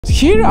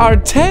here are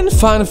 10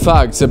 fun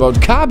facts about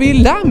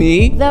Khaby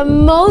Lamy, the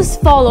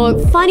most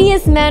followed,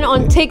 funniest man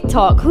on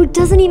TikTok who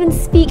doesn't even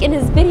speak in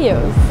his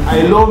videos.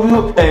 I love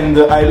you and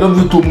I love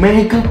you to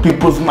make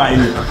people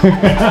smile.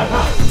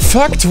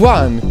 Fact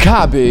 1.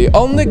 Khaby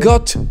only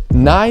got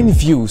 9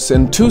 views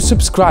and 2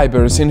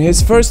 subscribers in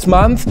his first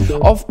month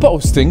of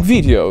posting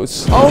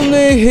videos.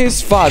 Only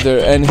his father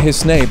and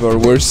his neighbor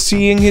were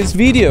seeing his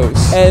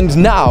videos. And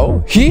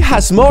now he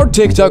has more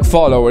TikTok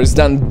followers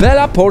than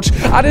Bella Poarch,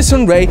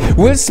 Addison Rae,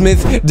 Will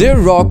Smith, The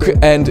Rock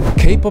and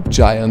K-pop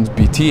giant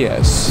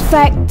BTS.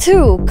 Fact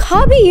 2.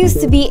 Khaby used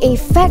to be a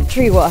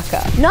factory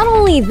worker. Not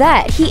only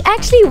that, he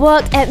actually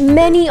worked at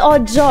many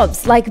odd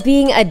jobs like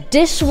being a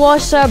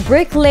dishwasher,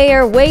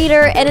 bricklayer, waiter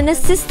and an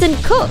assistant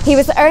cook. He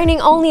was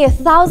earning only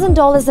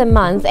 $1,000 a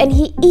month and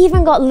he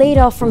even got laid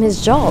off from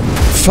his job.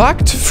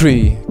 Fact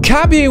 3.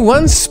 Khaby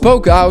once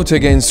spoke out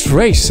against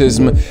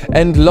racism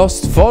and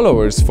lost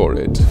followers for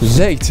it.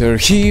 Later,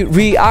 he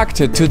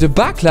reacted to the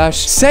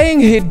backlash, saying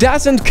he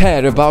doesn't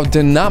care about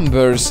the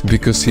numbers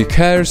because he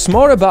cares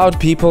more about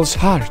people's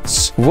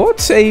hearts.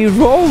 What a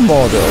role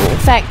model!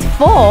 Fact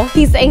 4.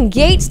 He's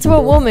engaged to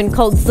a woman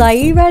called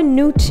Zaira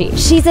Nucci.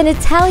 She's an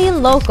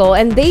Italian local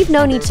and they've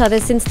known each other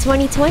since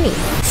 2020.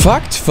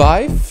 Fact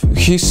 5.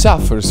 He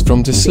suffers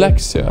from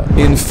dyslexia.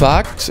 In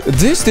fact,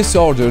 this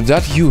disorder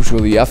that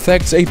usually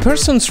affects a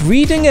person's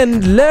reading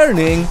and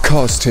learning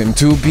caused him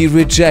to be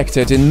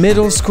rejected in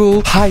middle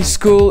school, high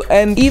school,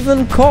 and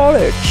even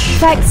college.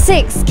 Fact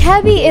 6.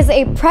 Khaby is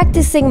a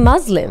practicing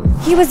Muslim.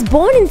 He was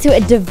born into a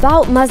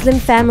devout Muslim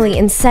family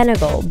in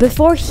Senegal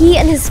before he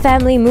and his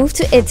family moved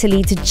to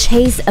Italy to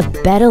chase a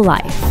better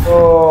life.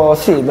 Oh,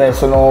 sì, beh,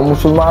 sono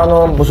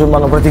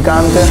musulmano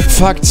praticante.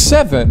 Fact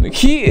 7.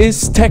 He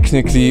is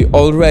technically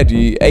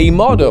already a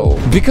model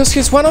because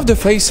he's one of the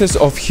faces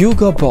of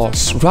Hugo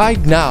Boss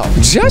right now.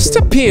 Just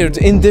appeared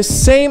in the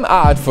same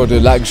ad for the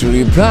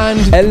luxury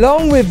brand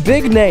along with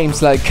big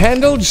names like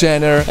Kendall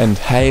Jenner and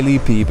Hailey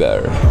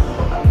Bieber.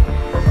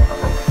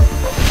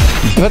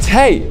 But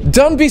hey,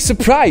 don't be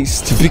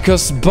surprised,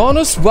 because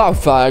bonus wow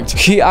fact,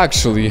 he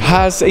actually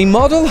has a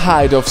model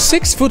height of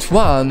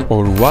 6'1"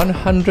 or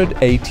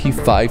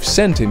 185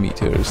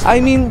 centimeters.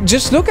 I mean,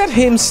 just look at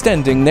him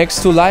standing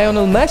next to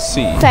Lionel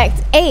Messi.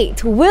 Fact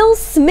 8. Will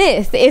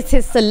Smith is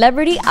his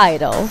celebrity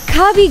idol.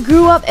 Khaby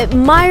grew up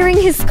admiring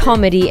his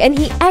comedy and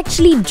he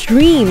actually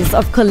dreams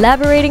of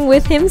collaborating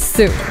with him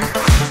soon.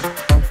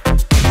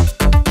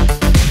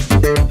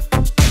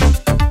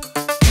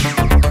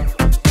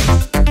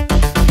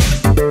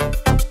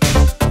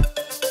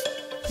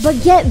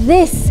 But get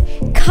this,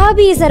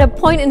 Khaby is at a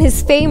point in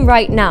his fame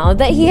right now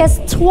that he has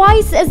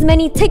twice as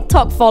many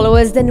TikTok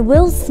followers than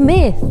Will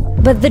Smith.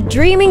 But the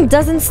dreaming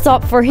doesn't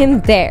stop for him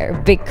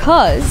there,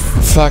 because...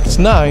 Fact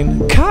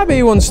 9.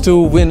 Khaby wants to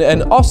win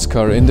an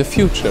Oscar in the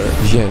future.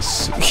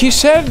 Yes, he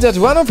shared that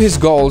one of his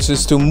goals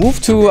is to move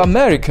to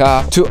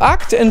America to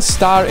act and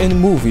star in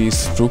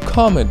movies through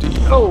comedy.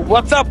 Oh,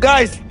 what's up,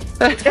 guys?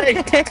 I'm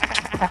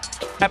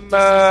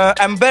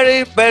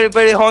very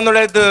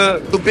honored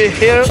to be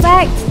here.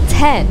 Fact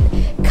 10.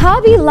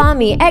 Khaby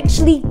Lamy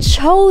actually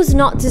chose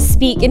not to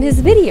speak in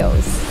his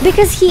videos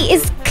because he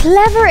is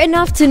clever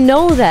enough to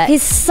know that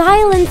his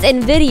silence in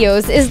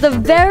videos is the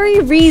very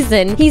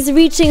reason he's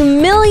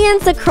reaching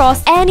millions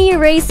across any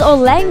race or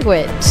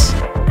language.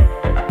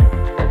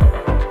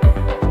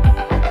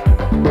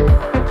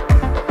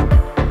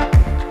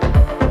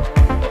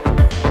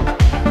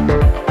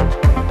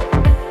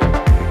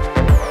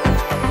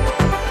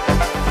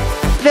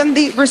 Then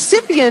the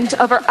recipient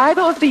of our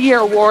Idol of the Year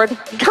award,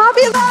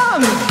 Khaby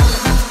Lamy.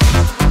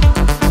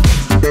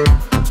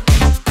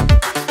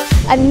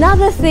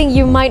 Another thing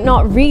you might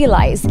not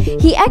realize,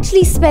 he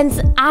actually spends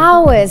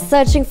hours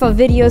searching for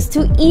videos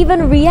to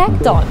even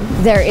react on.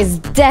 There is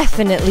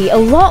definitely a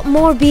lot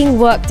more being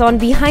worked on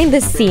behind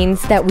the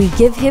scenes that we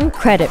give him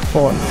credit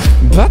for.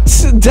 But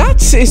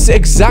that is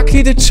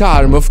exactly the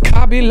charm of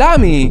Khaby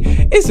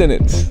Lamy, isn't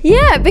it?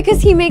 Yeah,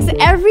 because he makes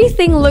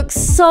everything look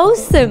so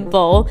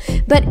simple,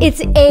 but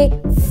it's a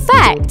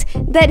fact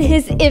that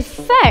his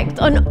effect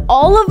on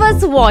all of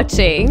us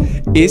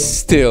watching is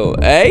still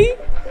a...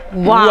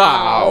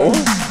 wow. Wow.